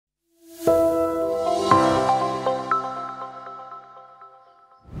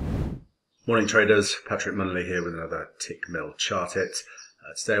Morning traders, Patrick Munnelly here with another Tickmill Chart Hit.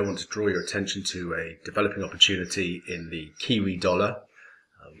 Today I want to draw your attention to a developing opportunity in the Kiwi dollar.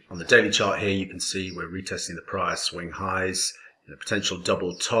 On the daily chart here you can see we're retesting the prior swing highs in a potential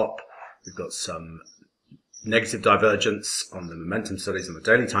double top. We've got some negative divergence on the momentum studies on the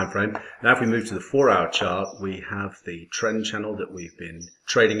daily time frame. Now if we move to the 4-hour chart, we have the trend channel that we've been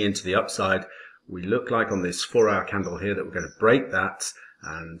trading into the upside. We look like on this 4-hour candle here that we're going to break that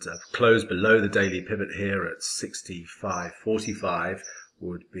and close below the daily pivot here at 65.45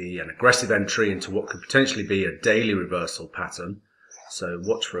 would be an aggressive entry into what could potentially be a daily reversal pattern. So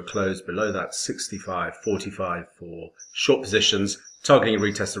watch for a close below that 65.45 for short positions, targeting a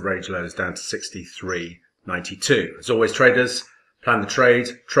retest of range lows down to 63.92. As always traders, plan the trade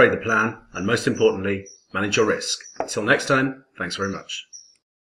the plan, and most importantly, manage your risk. Until next time, thanks very much.